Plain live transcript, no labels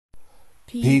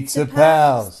Pizza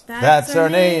Pals. That's our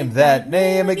name. That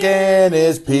name again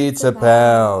is Pizza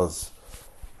Pals.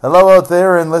 Hello out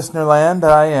there in listener land.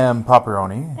 I am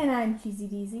Paparoni. And I'm Cheesy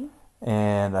Deezy.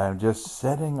 And I'm just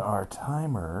setting our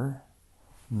timer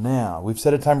now. We've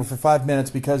set a timer for 5 minutes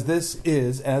because this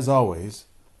is, as always,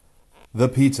 the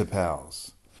Pizza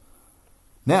Pals.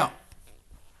 Now,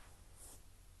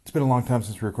 it's been a long time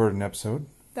since we recorded an episode.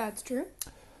 That's true.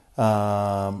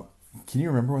 Can you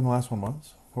remember when the last one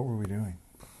was? What were we doing?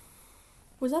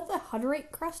 Was that the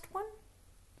Hudderite crust one?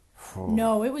 Oh.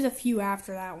 No, it was a few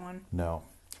after that one. No.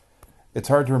 It's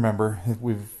hard to remember.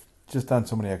 We've just done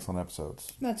so many excellent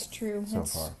episodes. That's true. So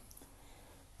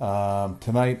far.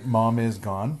 Tonight, Mom is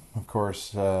gone. Of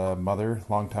course, Mother,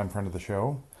 longtime friend of the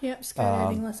show. Yep,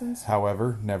 skydiving lessons.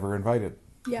 However, never invited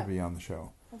to be on the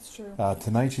show. That's true.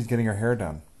 Tonight, she's getting her hair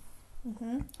done.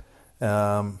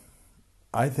 Mm-hmm.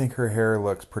 I think her hair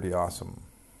looks pretty awesome.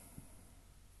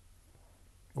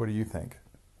 What do you think?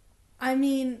 I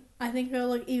mean, I think it'll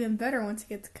look even better once it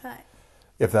gets cut.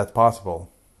 If that's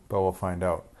possible, but we'll find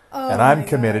out. Oh, and I'm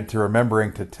committed to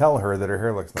remembering to tell her that her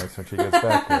hair looks nice when she gets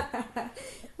back here.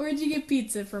 Where'd you get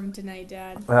pizza from tonight,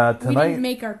 Dad? Tonight, we didn't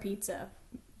make our pizza.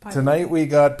 Tonight we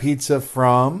got pizza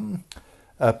from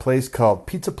a place called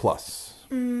Pizza Plus.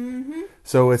 Mm-hmm.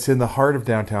 So it's in the heart of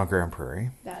downtown Grand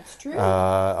Prairie. That's true.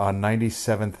 On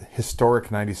historic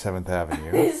 97th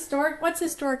Avenue. What's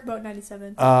historic about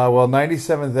 97th? Well,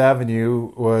 97th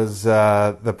Avenue was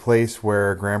the place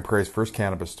where Grand Prairie's first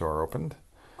cannabis store opened.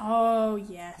 Oh,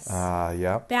 yes.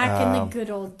 Yeah. Back in the good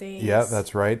old days. Yeah,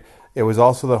 that's right. It was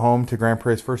also the home to Grand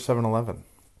Prairie's first 7-Eleven,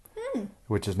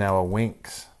 which is now a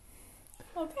Winks.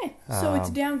 Okay, so it's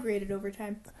downgraded over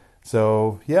time.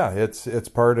 So, yeah, it's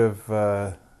part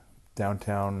of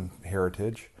downtown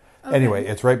heritage. Okay. Anyway,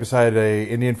 it's right beside a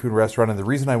Indian food restaurant, and the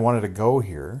reason I wanted to go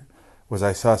here was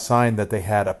I saw a sign that they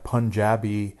had a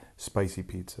Punjabi spicy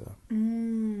pizza.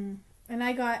 And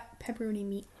I got pepperoni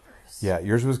meat first. Yeah,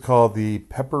 yours was called the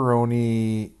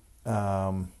pepperoni...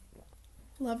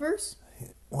 Lovers?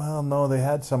 Well, no, they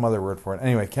had some other word for it.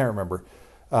 Anyway, can't remember.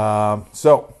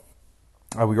 So,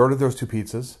 we ordered those two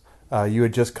pizzas. You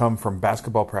had just come from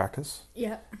basketball practice.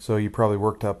 Yeah. So you probably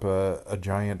worked up a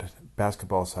giant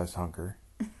basketball-sized hunker.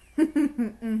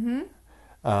 Mm-hmm.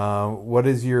 What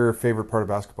is your favorite part of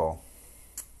basketball?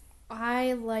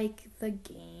 I like the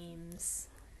games.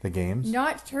 The games?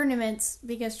 Not tournaments,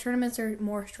 because tournaments are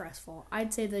more stressful.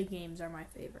 I'd say the games are my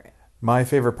favorite. My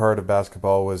favorite part of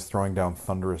basketball was throwing down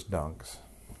thunderous dunks.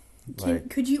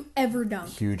 Could you ever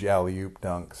dunk? Huge alley-oop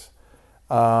dunks.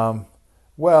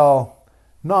 Well...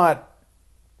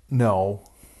 No,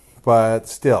 but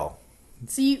still.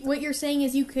 So what you're saying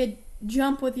is you could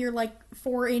jump with your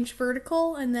 4-inch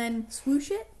vertical and then swoosh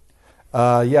it?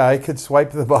 Yeah, I could swipe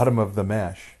the bottom of the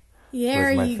mesh. There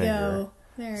with you my finger. Go.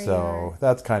 There you So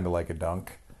that's kind of like a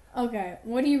dunk. Okay,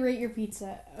 what do you rate your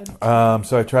pizza?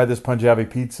 So I tried this Punjabi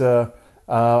pizza.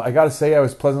 I got to say I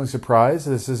was pleasantly surprised.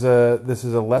 This is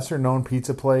a lesser known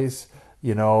pizza place.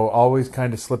 You know, always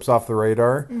kind of slips off the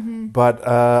radar. Mm-hmm. But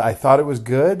I thought it was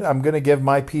good. I'm going to give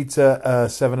my pizza a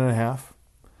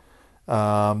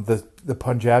 7.5. The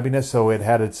Punjabiness, so it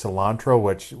had its cilantro,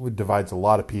 which divides a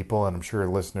lot of people, and I'm sure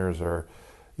listeners are,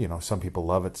 some people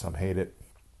love it, some hate it.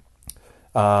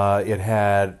 It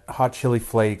had hot chili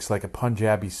flakes, like a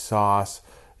Punjabi sauce.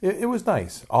 It was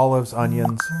nice. Olives,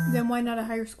 onions. Then why not a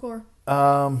higher score?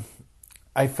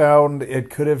 I found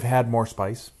it could have had more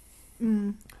spice.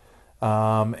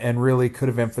 And really could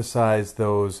have emphasized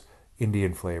those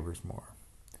Indian flavors more.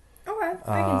 Okay,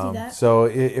 I can see that. So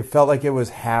it felt like it was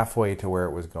halfway to where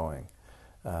it was going.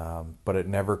 But it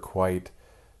never quite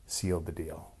sealed the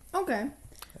deal. Okay.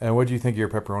 And what do you think of your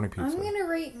pepperoni pizza? I'm going to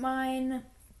rate mine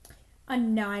a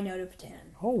 9 out of 10.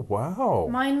 Oh, wow.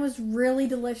 Mine was really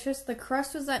delicious. The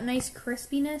crust was that nice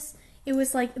crispiness. It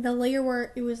was like the layer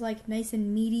where it was nice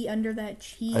and meaty under that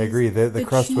cheese. I agree. The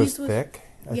crust was thick.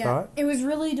 I thought. It was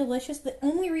really delicious. The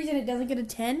only reason it doesn't get a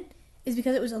 10 is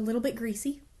because it was a little bit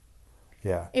greasy.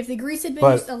 Yeah. If the grease had been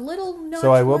just a little notch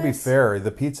So I will be less, fair. The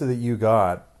pizza that you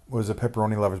got was a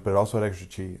pepperoni lovers, but it also had extra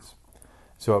cheese.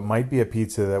 So it might be a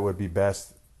pizza that would be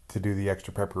best to do the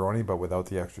extra pepperoni, but without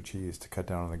the extra cheese to cut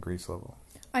down on the grease level.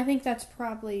 I think that's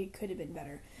probably could have been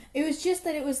better. It was just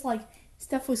that it was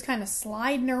stuff was kind of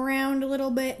sliding around a little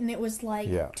bit, and it was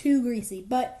too greasy.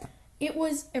 But it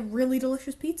was a really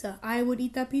delicious pizza. I would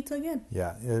eat that pizza again.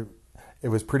 Yeah, it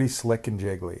was pretty slick and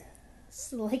jiggly.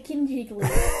 Slick and jiggly.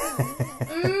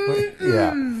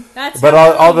 Yeah, but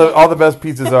all the best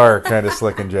pizzas are kind of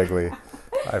slick and jiggly,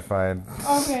 I find.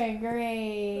 Okay,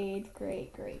 great.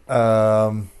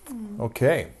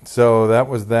 Okay, so that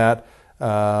was that.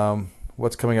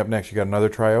 What's coming up next? You got another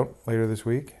tryout later this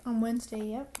week? On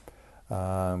Wednesday, yep.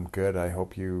 Good. I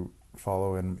hope you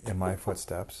follow in my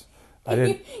footsteps. You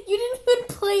didn't even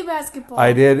play basketball.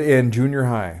 I did in junior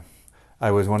high. I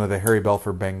was one of the Harry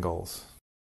Belfer Bengals.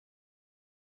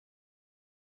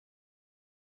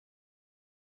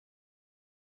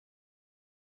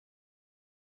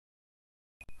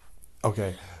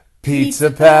 Okay. Pizza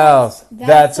Pals.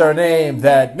 That's our name.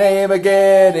 That name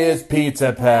again is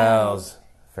Pizza Pals.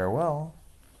 Farewell.